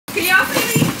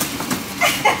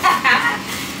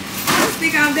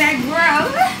think I'm that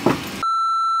grown.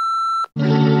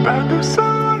 Pas de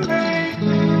soleil,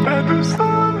 pas de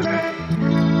soleil,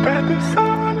 pas de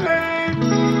soleil.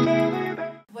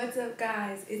 What's up,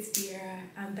 guys? It's Vera.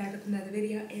 I'm back with another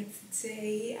video, and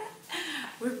today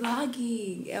we're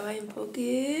vlogging. Am I in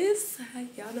focus?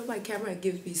 Y'all know my camera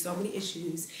gives me so many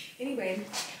issues. Anyway,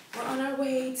 we're on our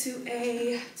way to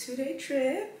a 2-day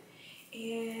trip.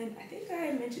 And I think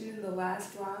I mentioned in the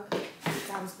last vlog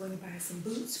that I was going to buy some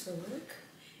boots for work.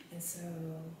 And so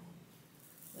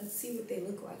let's see what they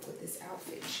look like with this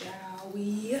outfit, shall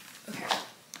we? Okay,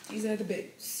 these are the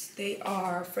boots. They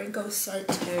are Franco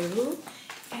Sarto,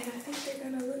 and I think they're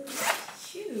gonna look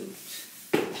cute.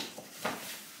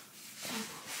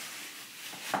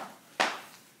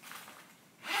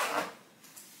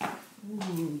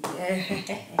 Ooh,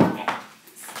 yeah.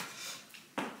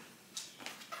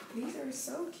 These are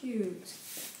so cute.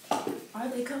 Are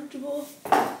they comfortable?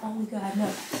 Only God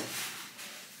knows.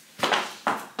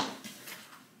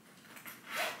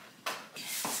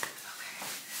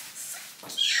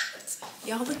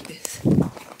 Y'all look at this.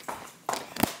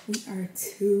 We are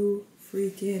too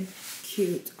freaking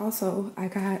cute. Also, I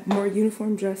got more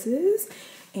uniform dresses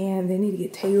and they need to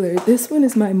get tailored. This one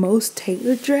is my most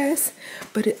tailored dress,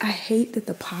 but I hate that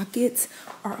the pockets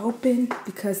are open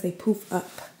because they poof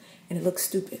up and it looks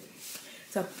stupid.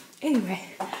 So anyway,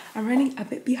 I'm running a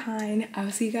bit behind.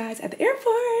 I'll see you guys at the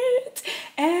airport.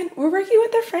 And we're working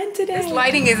with a friend today. This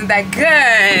lighting isn't that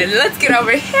good. Let's get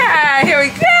over here. Here we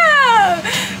go.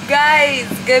 Guys,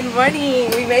 good morning.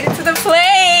 We made it to the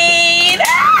plane.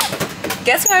 Ah!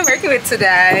 Guess who I'm working with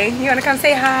today? You wanna come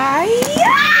say hi?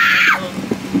 Ah!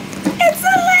 It's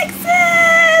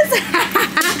Alexis.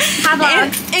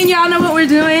 and y'all know what we're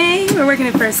doing? We're working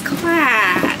in first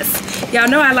class. Y'all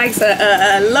know I like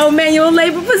a low manual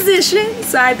labor position,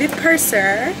 so I did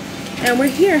purser, and we're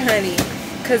here, honey,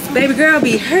 cause baby girl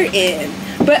be hurting.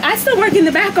 But I still work in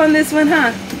the back on this one,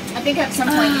 huh? I think at some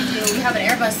point you do. We have an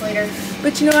Airbus later.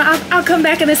 But you know what? I'll come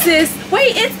back and assist.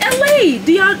 Wait, it's LA.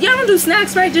 Do y'all don't do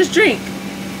snacks, right? Just drink.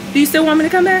 Do you still want me to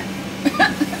come back?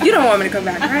 You don't want me to come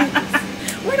back, right?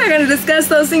 We're not gonna discuss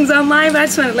those things online, but I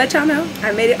just want to let y'all know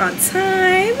I made it on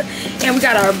time, and we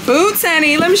got our boots,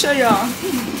 honey. Let me show y'all.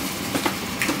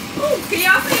 Ooh, can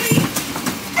y'all see me?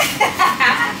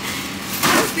 I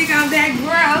just think I'm that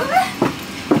grown.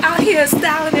 Out here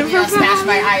styling and performing. Smash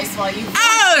my ice while you.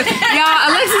 Oh, y'all!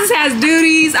 Alexis has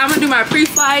duties. I'm gonna do my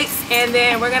pre-flights, and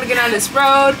then we're gonna get on this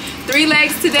road. 3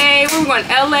 legs today. We're going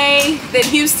LA, then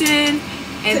Houston,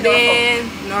 and then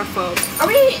Norfolk. Are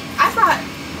we? I thought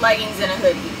leggings and a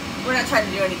hoodie. We're not trying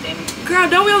to do anything. Girl,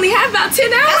 don't we only have about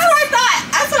 10 hours? That's what I thought.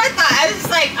 That's what I thought. I was just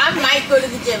like, I might go to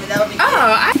the gym, and that'll be.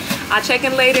 Oh, I'll check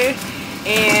in later,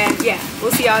 and yeah,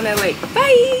 we'll see y'all in LA.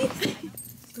 Bye.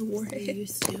 The warhead. You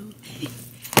still.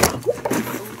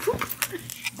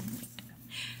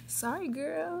 Sorry,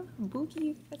 girl. Bookie,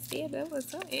 you gotta stand up or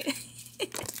something.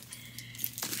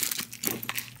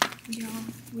 Y'all,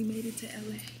 we made it to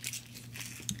LA.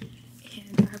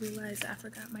 And I realized I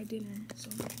forgot my dinner. So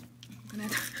I'm gonna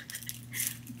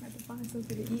have to find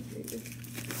something to eat later.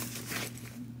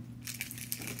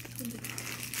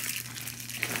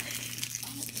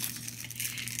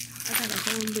 I got a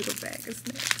whole little bag of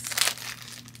snacks.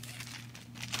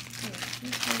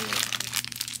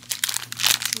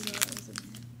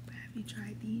 Have you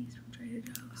tried these from Trader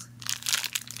Joe's?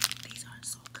 These aren't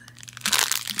so good.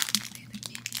 They're the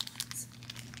mini ones.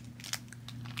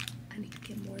 I need to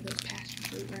get more of those passion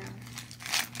fruit round.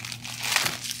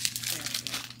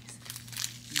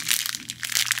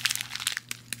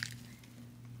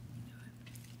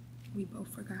 We both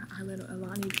forgot our little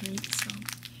Alani drink, so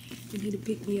you need to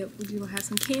pick me up. We're gonna have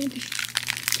some candy.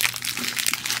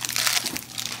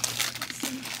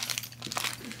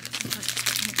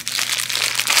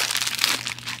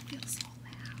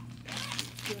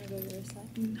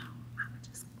 No, I'm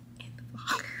just in the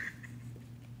vlog.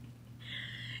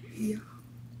 Yo,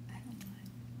 I don't mind.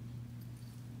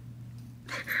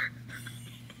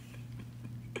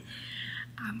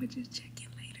 I'ma just check in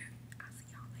later. I'll see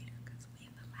y'all later because we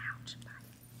in the lounge. Bye.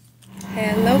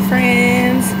 Hello,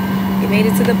 friends. We made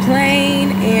it to the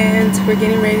plane and we're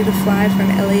getting ready to fly from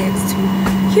LAX to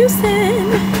Houston.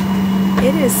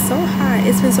 It is so hot.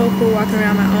 It's been so cool walking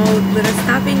around my own little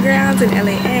stopping grounds in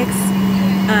LAX.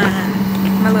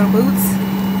 My little boots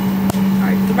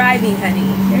are thriving, honey.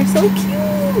 They're so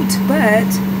cute, but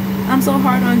I'm so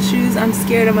hard on shoes, I'm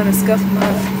scared I'm gonna scuff them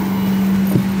up.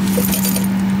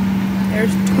 They're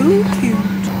too cute.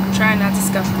 I'm trying not to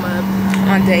scuff them up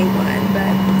on day 1,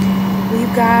 but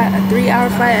we've got a 3-hour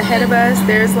flight ahead of us.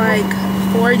 There's like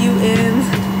 4 UNs,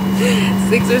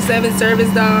 6 or 7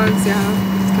 service dogs, y'all.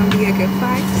 It's gonna be a good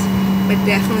flight, but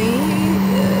definitely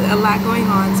a lot going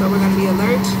on. So we're gonna be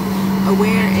alert,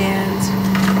 aware, and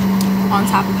on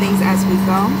top of things as we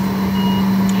go.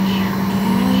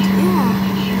 And yeah,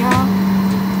 y'all,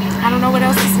 I don't know what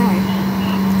else to say.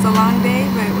 It's a long day,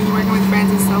 but when you're working with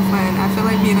friends, it's so fun. I feel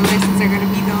like me and Alexis are gonna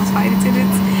be those flight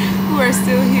attendants who are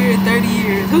still here in 30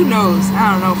 years. Who knows?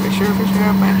 I don't know for sure, but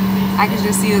I can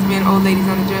just see us being old ladies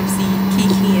on the jump seat,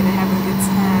 kikiing and having a good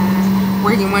time,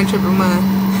 working one trip a month.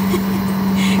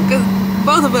 Because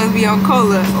both of us be on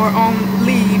COLA or on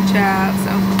leave, child.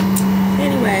 So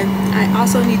anyway, I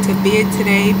also need to bid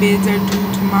today. Bids are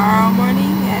due tomorrow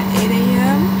morning at 8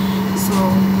 a.m. So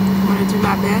I'm going to do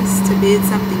my best to bid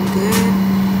something good.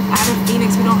 Out of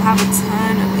Phoenix, we don't have a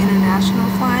ton of international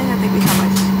flying. I think we have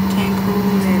like Cancun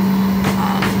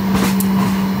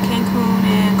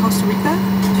and Costa Rica,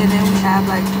 and then we have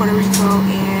like Puerto Rico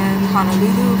and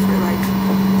Honolulu for like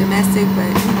domestic,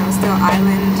 but you know, still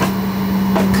island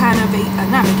kind of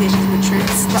not vacations but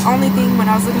trips. The only thing when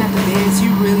I was looking at the bids,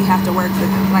 you really have to work for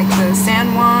them. Like the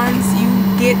San Juans, you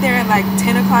get there at like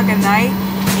 10 o'clock at night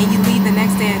and you leave the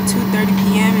next day at 2:30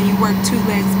 p.m. and you work 2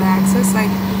 legs back. So it's like,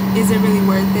 is it really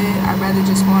worth it? I'd rather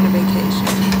just go on a vacation.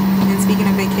 And speaking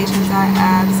of vacations, I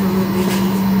absolutely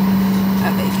need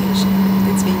a vacation.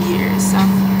 It's been years, so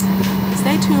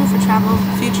stay tuned for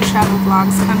future travel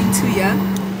vlogs coming to ya.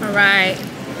 All right,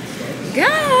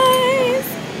 guys,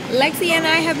 Lexi and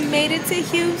I have made it to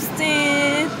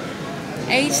Houston,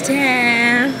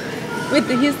 H-Town, with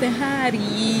the Houston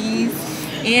Hotties.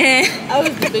 And I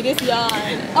was the biggest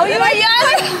yawn. Oh, you like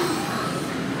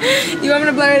yawning? You want me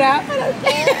to blur it out?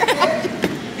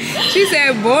 She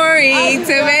said boring,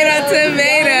 tomato. So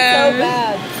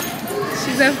bad.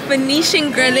 She's a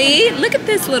Phoenician girly. Look at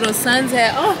this little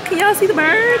sunset. Oh, can y'all see the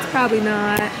birds? Probably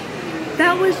not.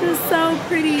 That was just so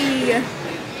pretty.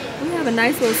 We have a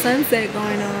nice little sunset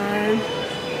going on.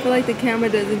 I feel like the camera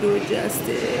doesn't do it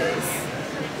justice.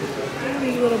 Look at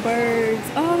these little birds.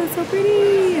 Oh, that's so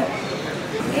pretty.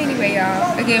 Anyway,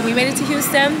 y'all, again, we made it to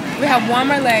Houston. We have one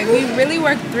more leg. We really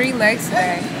worked 3 legs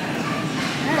today.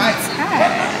 I'm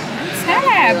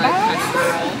tired, boss.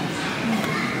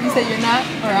 You said you're not?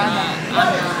 Or I'm not?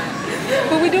 I'm not.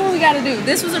 But we do what we gotta do.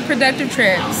 This was a productive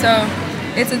trip. So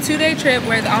it's a 2-day trip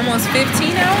worth almost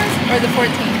 15 hours, or the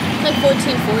 14? Like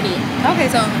 1440. Okay,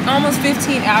 so almost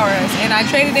 15 hours. And I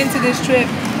traded into this trip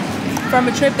from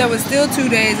a trip that was still 2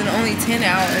 days and only 10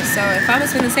 hours. So if I'm gonna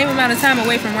spend the same amount of time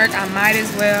away from work, I might as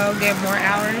well get more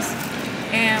hours.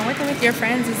 And working with your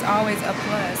friends is always a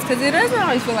plus, because it doesn't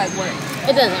always feel like work.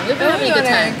 It doesn't. We've been having a good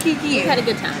time. We've had a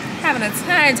good time. Having a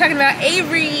time talking about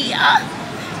Avery.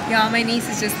 Y'all, my niece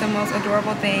is just the most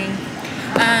adorable thing.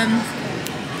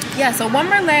 Yeah, so one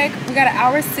more leg. We got an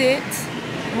hour sit.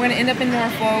 We're gonna end up in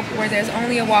Norfolk, where there's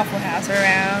only a Waffle House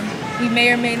around. We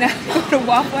may or may not go to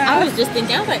Waffle House. I was just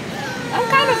thinking, I was like, I'm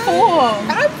kind of full.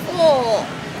 I'm full.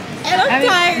 And I'm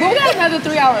tired. We got another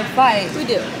 3-hour flight. We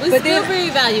do. We still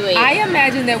reevaluate. I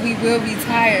imagine that we will be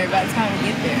tired by the time we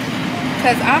get there,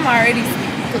 because I'm already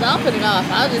sleepy. Because I'll put it off.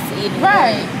 I'll just eat.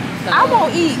 Right. So I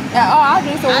won't eat at all. I'll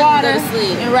drink some water go to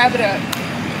sleep and wrap it up.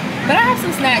 But I have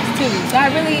some snacks too. So I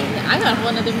got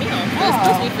one other meal. It's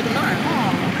supposed to be for tomorrow.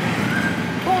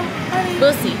 Well, honey.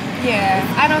 We'll see. Yeah.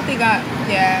 I don't think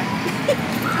yeah.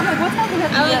 I'm like, what time is it?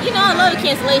 You know, I love a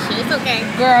cancellation. It's okay.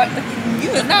 Girl, you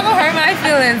is not gonna hurt my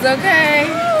feelings, okay?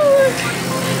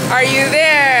 Are you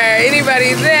there?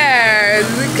 Anybody there?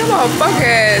 Come on,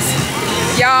 focus.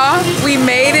 Y'all, we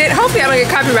made it. Hopefully I don't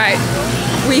get copyright.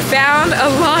 We found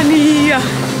Alani.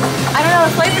 I don't know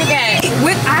what flavor to get.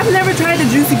 I've never tried the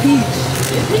Juicy Peach.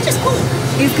 Peach is cool.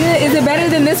 It's good. Is it better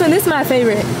than this one? This is my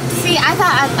favorite. See, I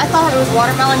thought it was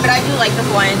watermelon, but I do like the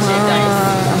Hawaiian shaped ice.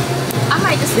 I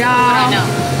might just stick with what I know.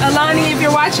 Alani, if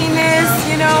you're watching this,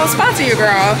 you know, sponsor your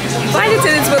girl. Flight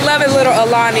attendants would love a little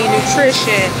Alani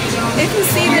nutrition. If you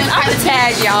see this, I'm gonna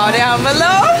tag y'all down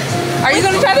below. Are you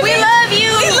gonna try to? We love you.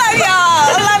 We love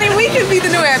y'all. Alani, we can be the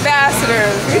new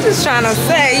ambassadors. We're just trying to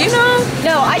say, you know.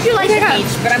 No, I do like the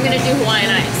peach, but I'm gonna do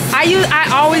Hawaiian ice. I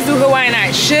always do Hawaiian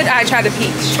ice. Should I try the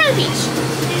peach? Try the peach.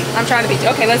 I'm trying the peach.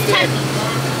 Okay, let's do it.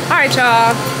 All right,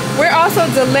 y'all. We're also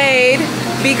delayed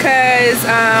because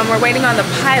we're waiting on the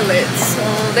pilot. So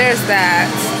there's that.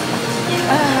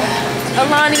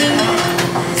 Alani,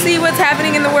 see what's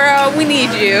happening in the world. We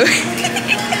need you.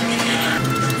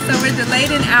 So we're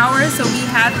delayed an hour, so we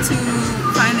have to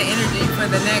find the energy for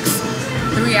the next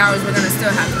 3 hours. We're gonna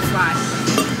still have to fly.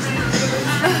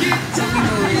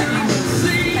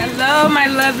 Hello, my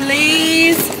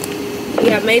lovelies. We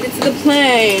have made it to the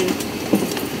plane.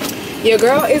 Your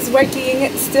girl is working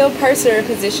still purser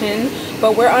position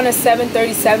but we're on a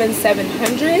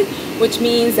 737-700, which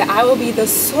means that I will be the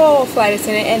sole flight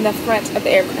attendant in the front of the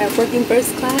aircraft, working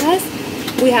first class.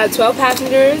 We have 12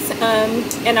 passengers,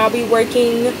 and I'll be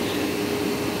working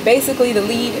basically the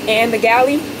lead and the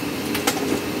galley.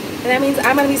 And that means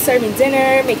I'm going to be serving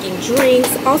dinner, making drinks,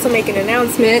 also making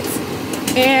announcements,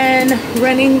 and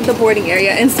running the boarding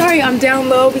area. And sorry, I'm down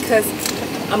low because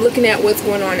I'm looking at what's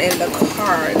going on in the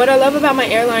car. What I love about my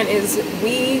airline is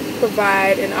we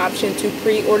provide an option to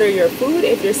pre-order your food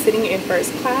if you're sitting in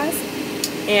first class.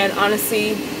 And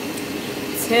honestly,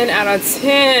 10 out of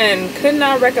 10. Could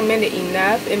not recommend it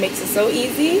enough. It makes it so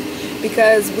easy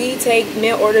because we take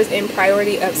meal orders in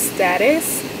priority of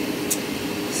status.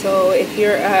 So if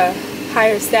you're a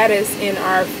higher status in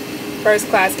our first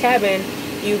class cabin,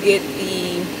 you get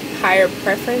the higher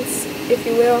preference, if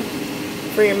you will,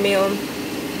 for your meal.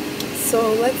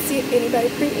 So let's see if anybody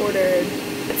pre-ordered.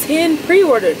 10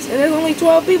 pre-orders and there's only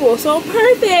 12 people, so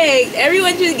perfect.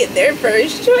 Everyone should get their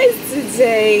first choice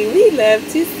today. We love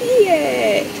to see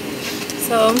it.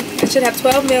 So I should have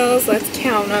 12 meals. Let's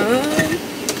count them.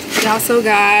 We also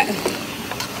got,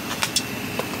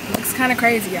 looks kind of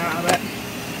crazy, y'all, but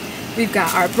we've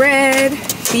got our bread.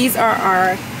 These are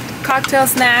our cocktail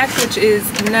snack, which is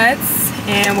nuts,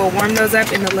 and we'll warm those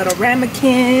up in the little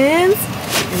ramekins.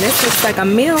 And this looks like a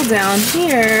meal down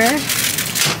here.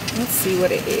 Let's see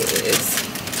what it is.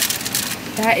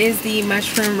 That is the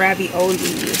mushroom ravioli.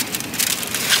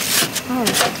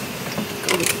 Alright,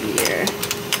 go here.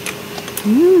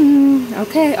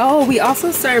 Okay. Oh, we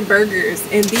also serve burgers,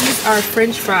 and these are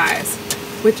French fries,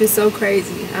 which is so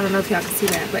crazy. I don't know if y'all can see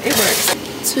that, but it works.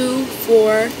 2,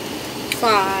 4,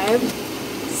 5,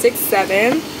 6,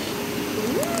 7.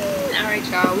 Alright,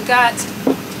 y'all. We got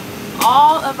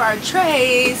all of our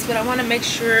trays, but I want to make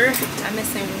sure I'm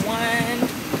missing 1,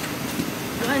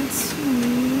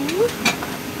 2.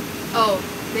 Oh,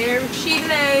 there she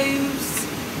goes.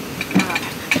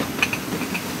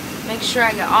 Make sure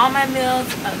I got all my meals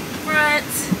up front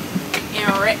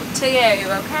and ready to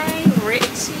go, okay? Ready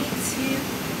to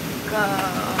go.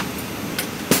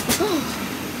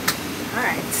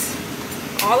 Alright.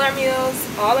 All our meals,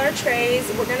 all our trays.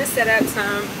 We're going to set up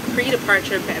some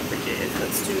pre-departure beverages.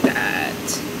 Let's do that.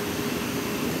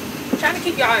 Trying to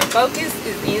keep y'all in focus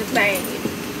is insane.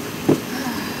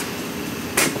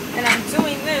 And I'm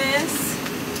doing this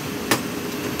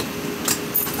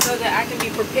so that I can be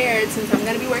prepared, since I'm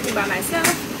going to be working by myself.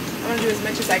 I'm going to do as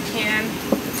much as I can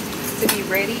to be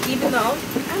ready, even though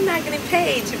I'm not getting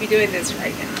paid to be doing this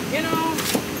right now. You know,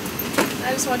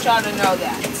 I just want y'all to know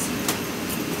that.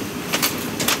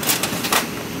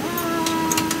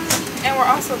 And we're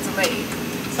also delayed,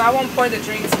 so I won't pour the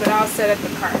drinks, but I'll set up the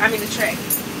cart. I mean the tray.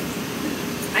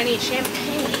 I need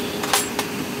champagne.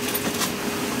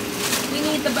 We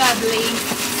need the bubbly.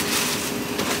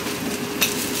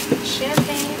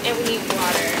 Champagne, and we need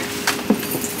water.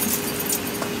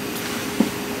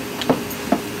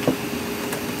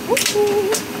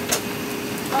 Woo-hoo.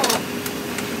 Oh,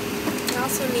 we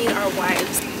also need our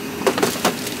wipes.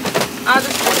 I'll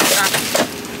just pour it on.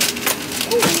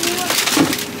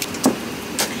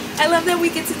 I love that we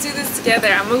get to do this together.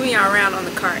 I'm moving y'all around on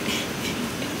the cart. I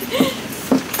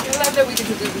love that we get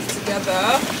to do this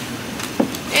together.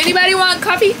 Anybody want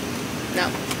coffee?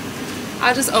 No.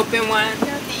 I'll just open one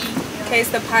in case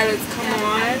the pilots come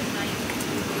on.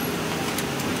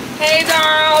 Hey,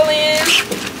 darling.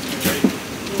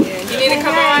 Yeah, you need to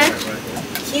come on.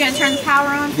 You gonna turn the power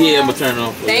on? Yeah, I'm gonna turn it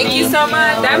on. Thank you so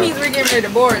much. That means we're getting ready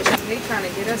to board. They trying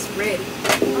to get us ready.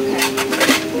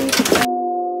 Okay.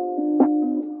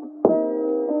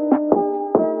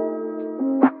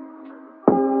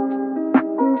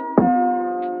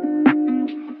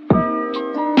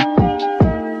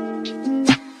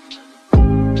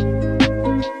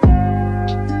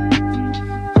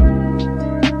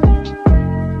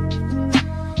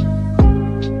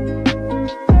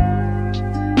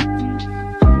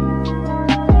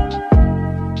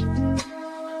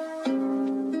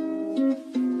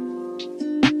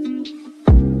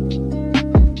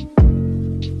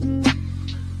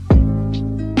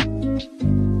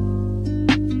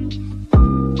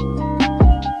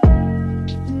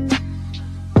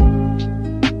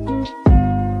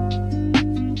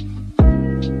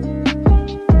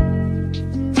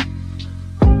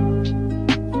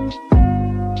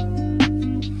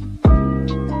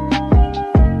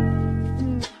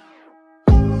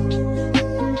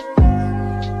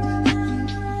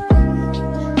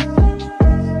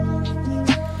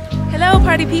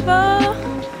 Party people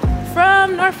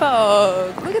from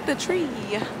Norfolk. Look at the tree.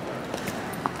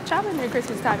 Traveling during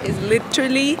Christmas time is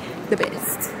literally the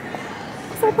best.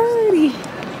 So pretty.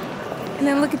 And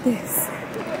then look at this.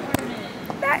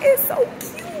 so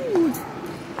cute.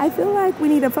 I feel like we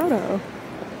need a photo.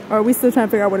 Or are we still trying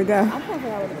to figure out where to go? I'm trying to figure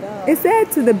out where to go. It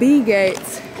said to the B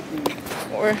gates.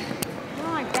 Or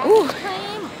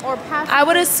Or pass. I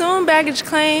would assume baggage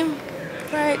claim.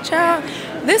 Right, child.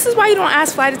 This is why you don't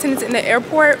ask flight attendants in the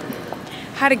airport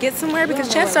how to get somewhere,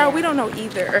 because chances are we don't know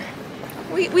either.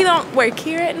 We don't work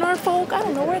here at Norfolk. I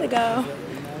don't know where to go.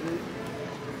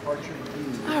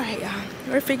 All right, y'all.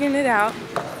 We're figuring it out.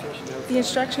 The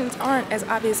instructions aren't as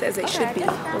obvious as they should be,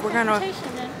 but we're gonna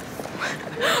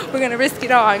risk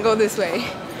it all and go this way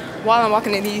while I'm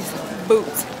walking in these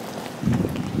boots.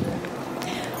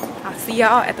 I'll see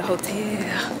y'all at the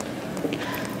hotel.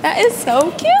 That is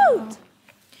so cute.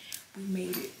 We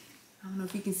made it. I don't know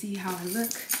if you can see how I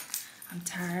look. I'm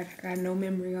tired. I got no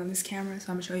memory on this camera,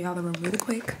 so I'm gonna show y'all the room really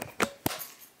quick.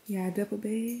 We got a double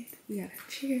bed. We got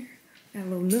a chair. We got a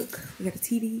little nook. We got a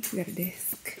TV. We got a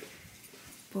desk.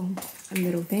 Boom. A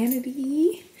little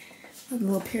vanity. A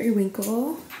little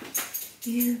periwinkle.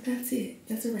 And that's it.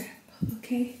 That's a wrap.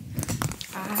 Okay.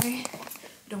 I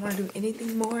don't want to do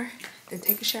anything more than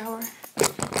take a shower.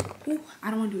 Ooh, I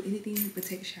don't want to do anything but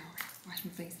take a shower. Wash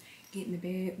my face. Get in the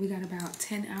bed. We got about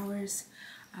 10 hours.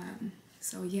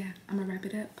 So yeah, I'm gonna wrap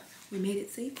it up. We made it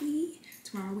safely.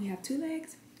 Tomorrow we have 2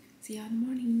 legs. See y'all in the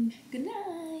morning. Good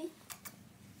night.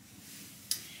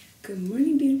 Good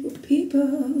morning, beautiful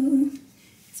people.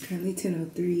 It's currently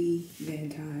 10:03. Van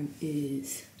time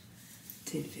is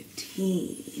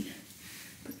 10:15.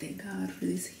 But thank God for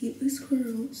these heatless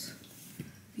squirrels,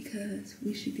 because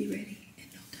we should be ready in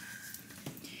no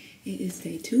time. It is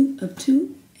day 2 of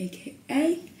 2,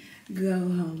 aka go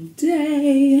home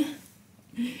day.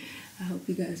 I hope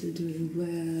you guys are doing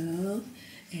well.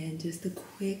 And just a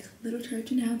quick little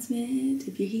church announcement.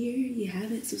 If you're here, you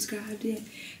haven't subscribed yet,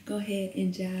 go ahead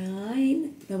and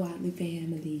join the Watley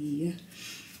family.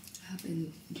 I've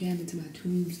been jamming to my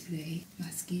tunes today.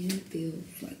 My skin feels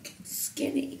like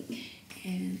skinning,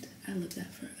 and I love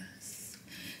that for us.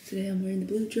 Today I'm wearing the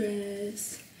blue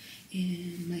dress,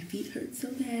 and my feet hurt so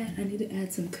bad. I need to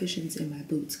add some cushions in my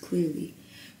boots, clearly,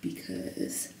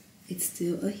 because it's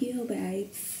still a heel,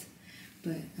 babes.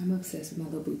 But I'm obsessed with my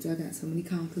little boots. I got so many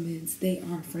compliments. They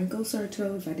are Franco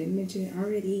Sarto, if I didn't mention it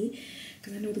already,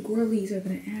 because I know the girlies are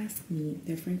going to ask me.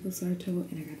 They're Franco Sarto,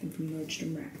 and I got them from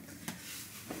Nordstrom Rack.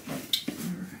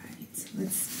 Alright,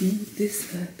 let's speed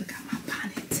this up. Look at my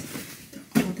bonnet.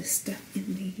 Throw all this stuff in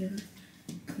there,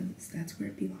 because that's where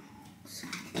it belongs.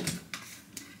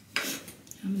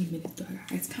 How many minutes do I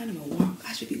got? It's kind of a walk.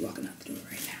 I should be walking out the door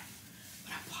right now.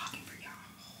 But I'm vlogging for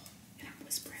y'all. And I'm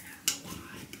whispering. I don't know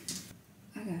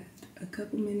why. I got a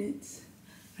couple minutes.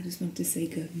 I just want to say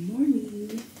good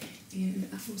morning. And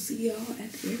I will see y'all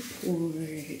at the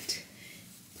airport.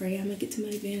 Pray I make it to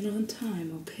my van on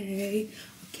time, okay?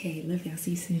 Okay, love y'all.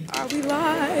 See you soon. Are we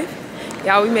live?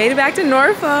 Y'all, we made it back to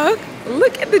Norfolk.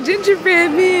 Look at the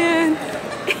gingerbread man.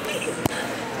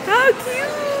 How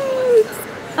cute.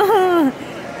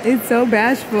 It's so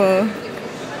bashful.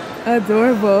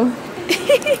 Adorable.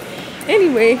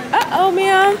 Anyway, uh-oh,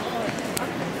 ma'am.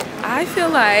 I feel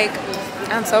like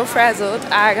I'm so frazzled.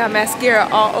 I got mascara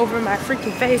all over my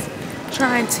freaking face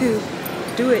trying to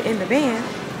do it in the van.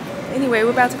 Anyway,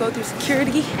 we're about to go through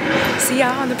security. See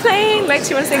y'all on the plane. Lex,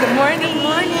 you want to say good morning? Good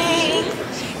morning.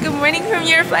 Good morning from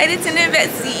your flight attendant,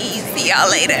 Betsy. See y'all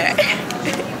later.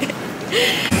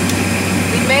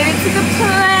 We made it to the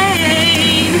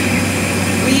plane.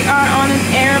 We are on an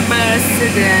Airbus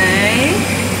today.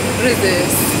 What is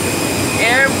this?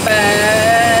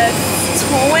 Airbus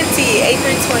 20,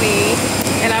 A320.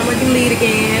 And I'm with the lead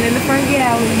again in the front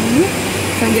galley.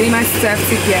 So I'm getting my stuff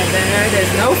together.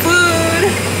 There's no food.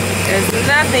 There's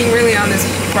nothing really on this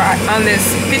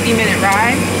 50-minute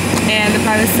ride, and the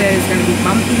pilot said it's gonna be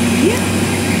bumpy.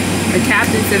 The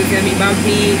captain said it's gonna be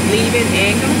bumpy leaving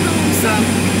and going home. So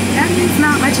that means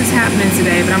not much is happening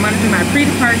today, but I'm gonna do my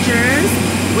pre-departures,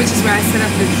 which is where I set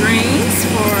up the drinks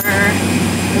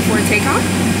before takeoff.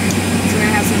 So we're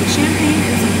gonna have some champagne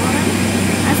and some water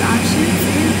as options,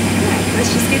 and yeah, let's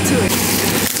just get to it.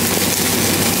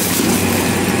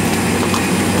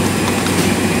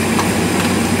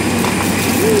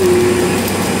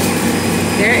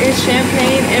 There is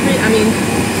champagne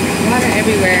water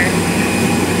everywhere.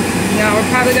 Now we're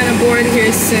probably gonna board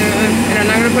here soon, and I'm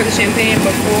not gonna pour the champagne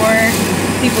before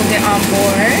people get on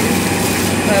board.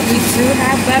 But we do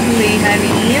have bubbly,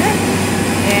 honey,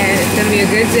 and it's gonna be a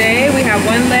good day. We have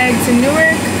 1 leg to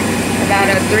Newark, about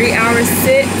a 3-hour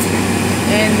sit,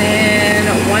 and then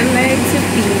 1 leg to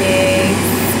Phoenix.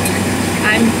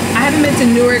 I haven't been to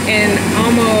Newark in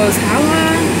almost how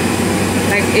long?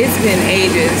 Like it's been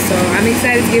ages. So I'm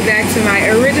excited to get back to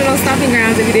my original stomping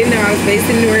grounds. If you didn't know, I was based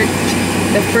in Newark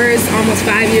the first almost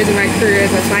 5 years of my career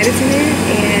as a flight attendant.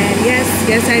 And yes,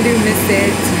 I do miss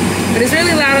it. But it's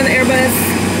really loud on the Airbus.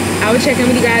 I will check in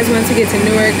with you guys once we get to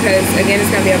Newark because, again,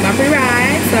 it's going to be a bumpy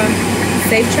ride. So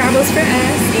safe travels for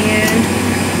us and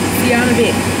see y'all in a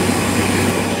bit.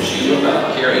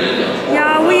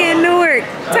 Y'all, we in Newark.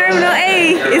 Terminal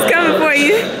A is coming for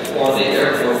you.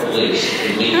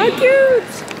 How cute.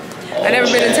 I've never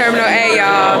been to Terminal A,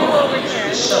 y'all.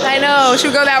 I know. Should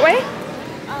we go that way?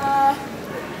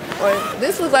 Or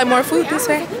this looks like more food this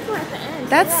way.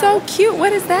 That's so cute.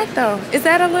 What is that though? Is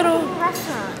that a little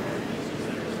restaurant?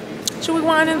 Should we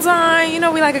wine and dine? You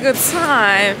know we like a good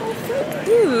time.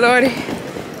 Ooh, Lordy.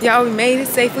 Y'all, we made it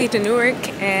safely to Newark,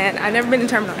 and I've never been to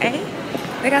Terminal A.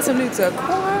 They got some new decor.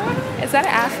 Is that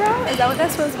an afro? Is that what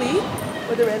that's supposed to be?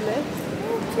 With the red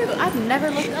lips? I've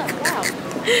never looked up. Wow.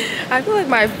 I feel like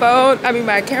my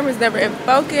camera's never in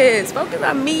focus. Focus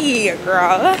on me,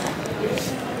 girl.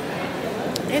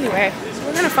 Anyway, so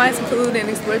we're gonna find some food and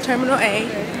explore Terminal A.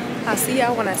 I'll see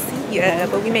y'all when I see ya,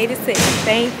 but we made it safe.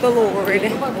 Thank the Lord.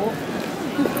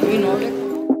 You know.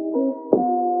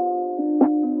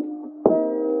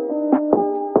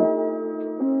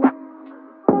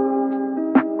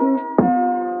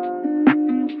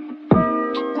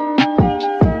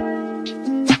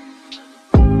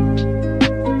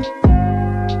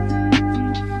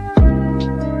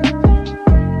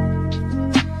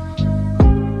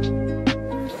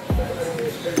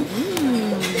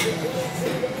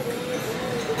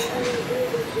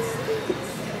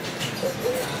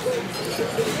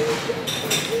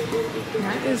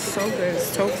 That is so good.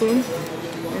 It's tofu. And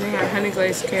they have honey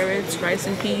glazed carrots, rice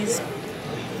and peas, and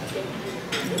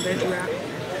a veggie wrap.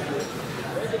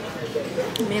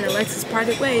 Me and Alexis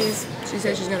parted ways. She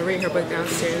said she's gonna read her book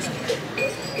downstairs.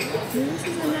 This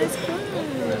is a nice club.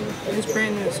 It's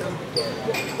brand new, so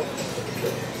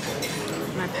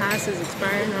my pass is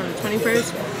expiring on the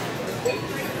 21st.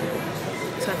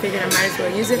 So I figured I might as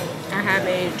well use it. I have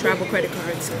a travel credit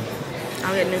card, so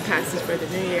I'll get new passes for the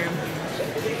new year.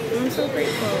 I'm so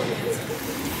grateful.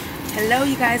 Hello,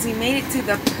 you guys. We made it to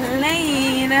the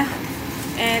plane,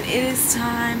 and it is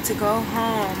time to go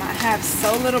home. I have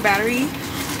so little battery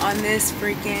on this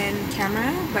freaking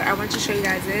camera, but I want to show you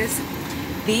guys this.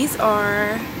 These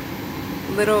are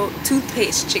little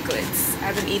toothpaste chiclets.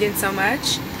 I've been eating so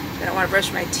much that I want to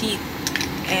brush my teeth,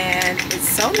 and it's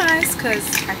so nice because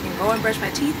I can go and brush my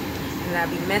teeth and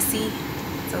that'll be messy.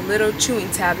 It's a little chewing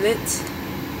tablet.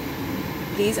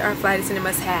 These are flight attendant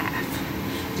must have.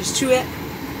 Just chew it,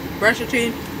 brush your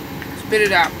teeth, spit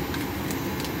it out.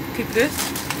 Keep this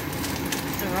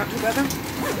and rub it together,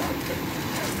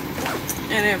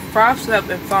 and it froths up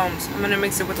and foams. I'm gonna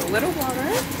mix it with a little water.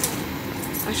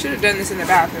 I should have done this in the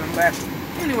bathroom, but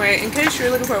anyway, in case you're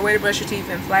looking for a way to brush your teeth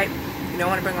in flight, you don't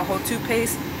want to bring a whole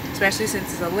toothpaste, especially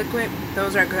since it's a liquid.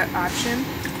 Those are a good option.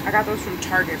 I got those from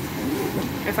Target.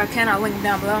 If I can, I'll link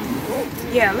down below.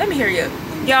 Yeah, let me hear you.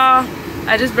 Y'all,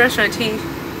 I just brushed my teeth.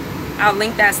 I'll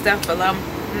link that stuff below.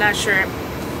 I'm not sure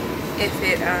if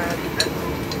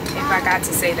I got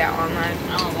to say that online.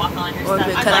 I don't walk on your Or stuff.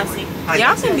 if it cut out.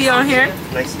 Y'all can be on here.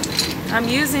 I'm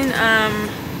using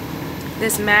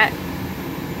this matte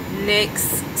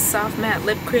NYX soft matte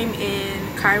lip cream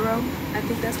in Cairo. I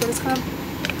think that's what it's called.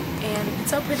 And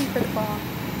it's so pretty for the fall.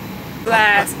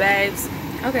 Last, babes.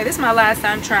 Okay, this is my last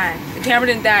time trying. The camera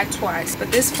didn't die twice,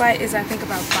 but this flight is, I think,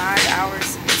 about 5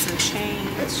 hours and some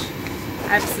change.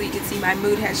 Obviously, you can see my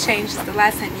mood has changed since the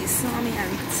last time you saw me.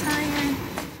 I'm tired.